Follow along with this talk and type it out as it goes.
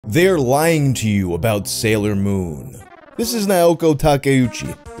They're lying to you about Sailor Moon. This is Naoko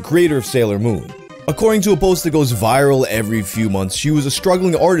Takeuchi, the creator of Sailor Moon. According to a post that goes viral every few months, she was a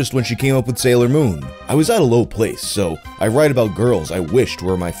struggling artist when she came up with Sailor Moon. I was at a low place, so I write about girls I wished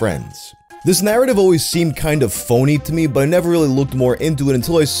were my friends. This narrative always seemed kind of phony to me, but I never really looked more into it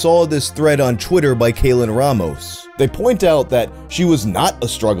until I saw this thread on Twitter by Kaylin Ramos. They point out that she was not a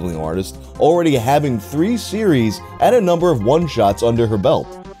struggling artist, already having 3 series and a number of one-shots under her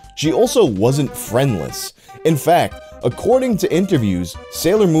belt. She also wasn't friendless. In fact, according to interviews,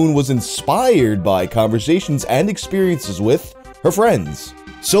 Sailor Moon was inspired by conversations and experiences with her friends.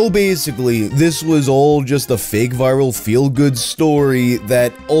 So basically, this was all just a fake viral feel-good story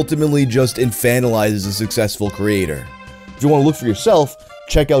that ultimately just infantilizes a successful creator. If you want to look for yourself,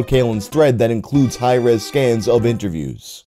 check out Kaylin's thread that includes high-res scans of interviews.